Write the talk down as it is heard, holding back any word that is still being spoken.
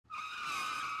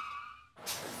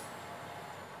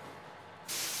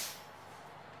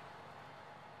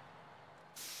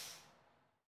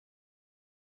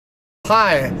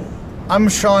Hi, I'm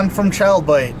Sean from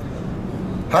Childbite.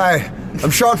 Hi, I'm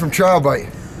Sean from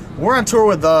Childbite. We're on tour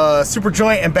with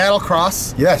Superjoint and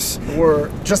Battlecross. Yes. We're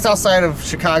just outside of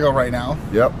Chicago right now.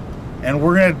 Yep. And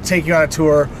we're going to take you on a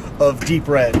tour of Deep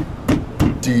Red.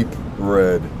 Deep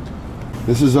Red.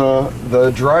 This is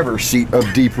the driver's seat of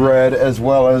Deep Red, as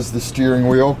well as the steering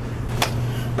wheel.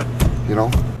 You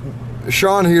know,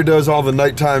 Sean here does all the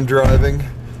nighttime driving.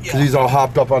 Yeah. He's all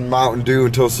hopped up on Mountain Dew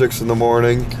until 6 in the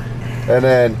morning. And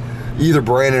then either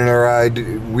Brandon or I,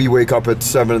 we wake up at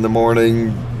 7 in the morning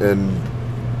and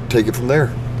take it from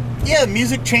there. Yeah,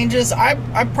 music changes. I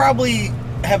probably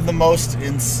have the most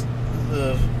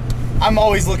I'm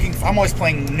always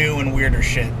playing new and weirder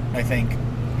shit, I think,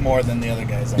 more than the other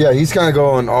guys are. Yeah, he's kind of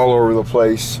going all over the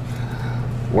place.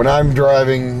 When I'm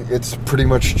driving, it's pretty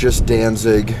much just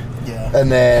Danzig. Yeah.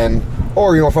 And then,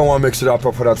 or you know, if I want to mix it up,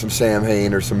 I'll put on some Sam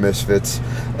Hain or some Misfits.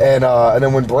 And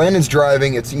then when Brandon's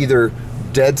driving, it's either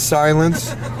dead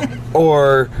silence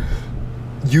or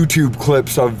YouTube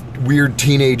clips of weird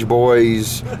teenage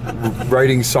boys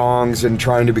writing songs and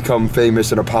trying to become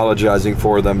famous and apologizing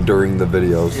for them during the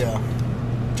videos. Yeah.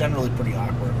 Generally pretty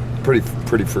awkward. Pretty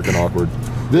freaking awkward.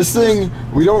 This thing,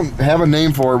 we don't have a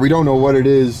name for it. We don't know what it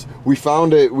is. We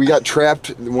found it, we got trapped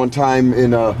one time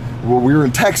in well, we were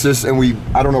in Texas, and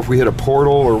I don't know if we hit a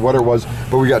portal or what it was,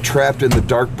 but we got trapped in the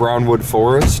dark brownwood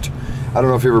forest. I don't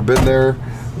know if you've ever been there,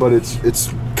 but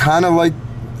it's kind of like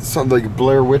something like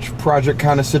Blair Witch Project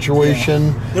kind of situation.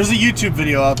 Yeah. There's a YouTube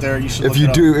video out there. You should look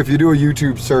if you do a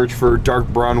YouTube search for dark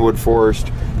brownwood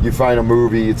forest, you find a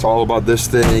movie. It's all about this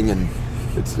thing, and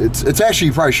it's actually,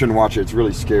 you probably shouldn't watch it. It's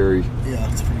really scary.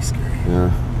 Yeah, it's pretty scary.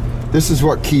 Yeah, this is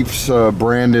what keeps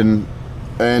Brandon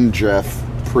and Jeff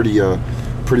pretty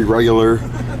regular.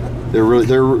 They're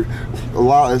a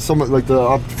lot. Some like the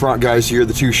up front guys here,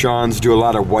 the two Seans, do a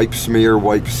lot of wipe smear,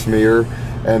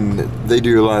 and they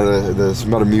do a lot of the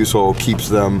Metamucil keeps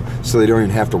them so they don't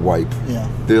even have to wipe. Yeah.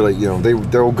 They're like, you know,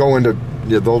 they'll go into,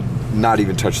 they'll not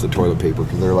even touch the toilet paper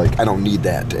because they're like, I don't need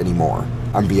that anymore.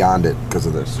 I'm beyond it because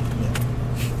of this.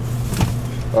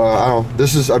 I don't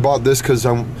know. I bought this because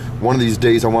one of these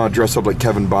days I want to dress up like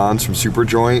Kevin Bonds from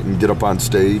Superjoint and get up on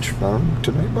stage.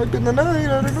 Tonight might be the night,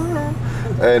 I don't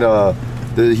know.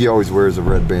 And he always wears a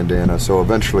red bandana, so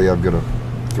eventually I'm gonna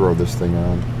throw this thing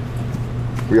on.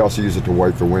 We also use it to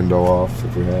wipe the window off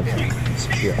if we have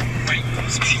to. Yeah.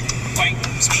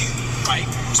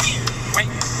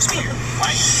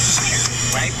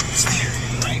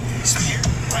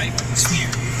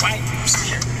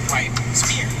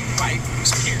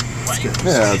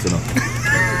 Yeah, that's enough.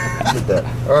 Look at that.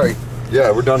 All right.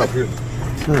 Yeah, we're done up here.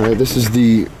 All right, this is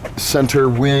the center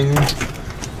wing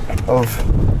of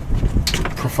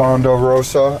Profondo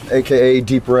Rosa, aka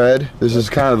Deep Red. This is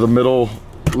kind of the middle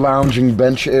lounging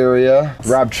bench area.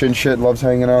 Rob Chinchit loves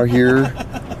hanging out here.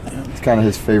 It's kind of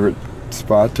his favorite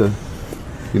spot to,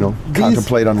 you know,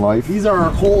 contemplate on life. These are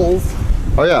our holes.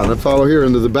 Oh yeah, let's follow here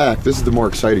into the back. This is the more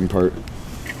exciting part.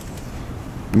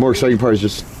 The more exciting part is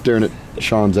just staring at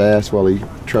Sean's ass while he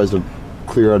tries to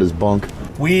clear out his bunk.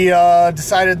 We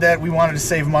decided that we wanted to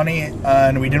save money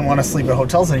and we didn't want to sleep at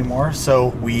hotels anymore, so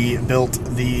we built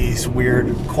these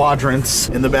weird quadrants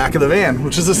in the back of the van,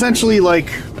 which is essentially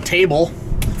like a table.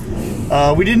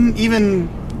 We didn't even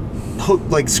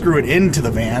screw it into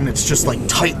the van. It's just like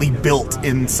tightly built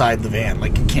inside the van.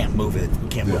 Like you can't move it. You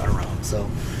can't move it around. So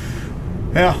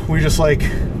yeah, we just like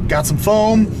got some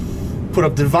foam, put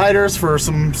up dividers for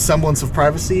some semblance of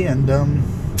privacy, and then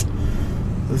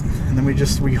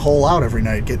we hole out every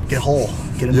night. Get in the hole.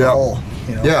 You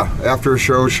know? Yeah. After a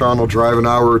show, Sean will drive an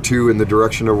hour or two in the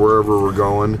direction of wherever we're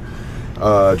going,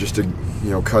 just to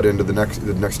cut into the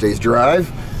next day's drive,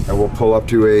 and we'll pull up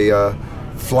to a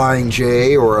Flying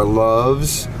J or a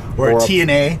Loves or a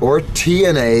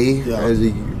TNA as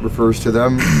he refers to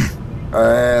them,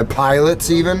 pilots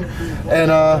even,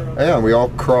 and yeah, we all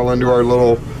crawl into our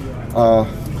little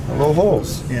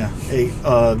holes. Yeah,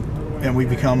 and we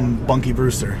become Bunky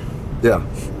Brewster. Yeah.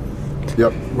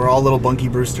 Yep. We're all little Bunky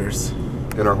Brewsters.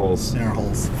 In our holes. In our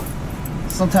holes.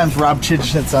 Sometimes Rob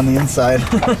Chinchit's on the inside.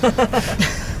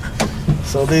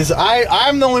 So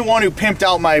I'm the only one who pimped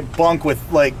out my bunk with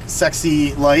like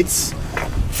sexy lights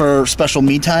for special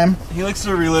me time. He likes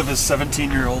to relive his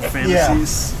 17-year-old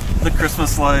fantasies. Yeah. The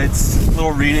Christmas lights,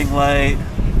 little reading light.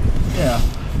 Yeah.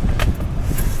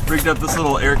 Rigged up this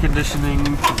little air conditioning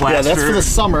blaster. Yeah, that's for the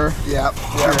summer. Yeah.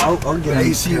 Sure, I'll get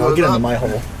AC. I'll get into my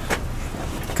hole.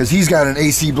 Because he's got an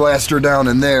AC blaster down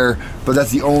in there, but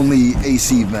that's the only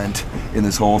AC vent in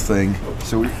this whole thing.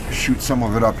 So we shoot some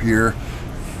of it up here.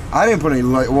 I didn't put any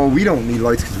light. Well, we don't need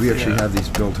lights because we actually have these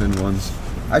built-in ones.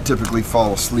 I typically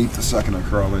fall asleep the second I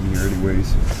crawl in here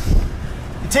anyways.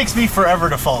 It takes me forever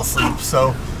to fall asleep,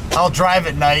 so I'll drive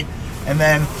at night and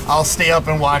then I'll stay up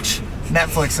and watch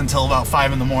Netflix until about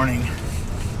 5 in the morning.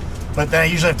 But then I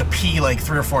usually have to pee like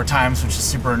 3 or 4 times, which is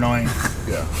super annoying.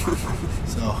 Yeah.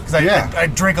 So, because I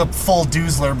drink a full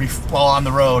Doozler while on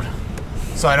the road,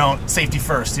 so I don't, safety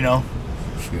first, you know?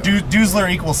 Yeah. Doozler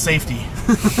equals safety.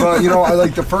 But, you know, I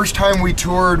like the first time we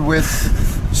toured with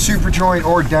Superjoint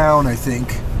or Down, I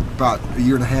think, about a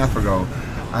year and a half ago,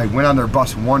 I went on their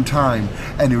bus one time,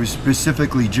 and it was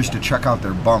specifically just to check out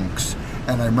their bunks.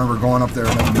 And I remember going up there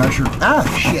and I measured,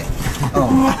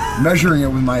 measuring it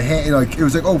with my hand. Like, it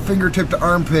was like, oh, fingertip to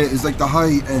armpit is like the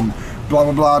height, and blah,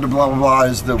 blah, blah, to blah, blah, blah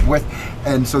is the width.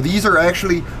 And so these are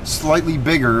actually slightly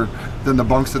bigger than the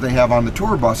bunks that they have on the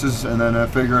tour buses. And then I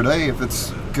figured, hey, if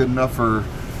it's good enough for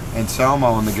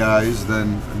Anselmo and the guys,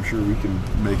 then I'm sure we can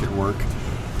make it work.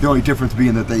 The only difference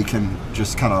being that they can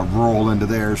just kind of roll into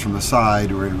theirs from the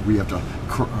side, or we have to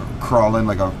crawl in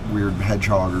like a weird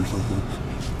hedgehog or something.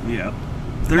 Yeah.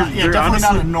 They're definitely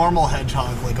honestly not a normal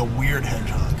hedgehog, like a weird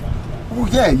hedgehog. Oh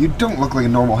yeah, you don't look like a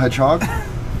normal hedgehog.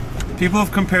 People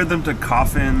have compared them to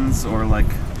coffins or like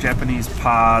Japanese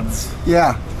pods.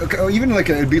 Yeah, okay, even like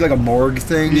it'd be like a morgue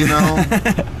thing, you know?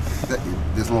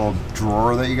 This little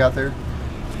drawer that you got there.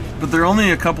 But they're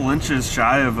only a couple inches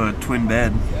shy of a twin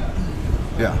bed.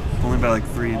 Yeah. Only by like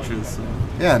 3 inches. So.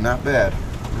 Yeah, not bad.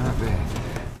 Not bad.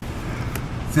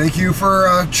 Thank you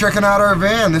for checking out our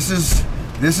van. This is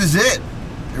it.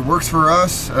 It works for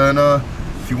us. And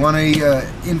if you want any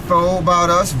info about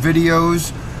us,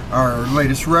 videos, our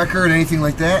latest record, anything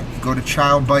like that, go to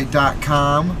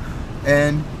childbite.com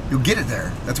and you'll get it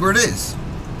there. That's where it is.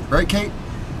 Right, Kate?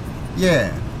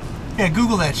 Yeah. Yeah,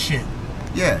 Google that shit.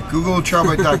 Yeah, Google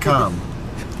childbite.com.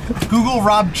 Google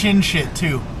Rob Chin shit,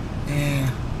 too. Yeah.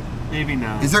 Maybe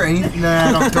not. Is there any?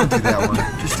 Nah, don't do that one.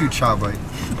 Just do Childbite.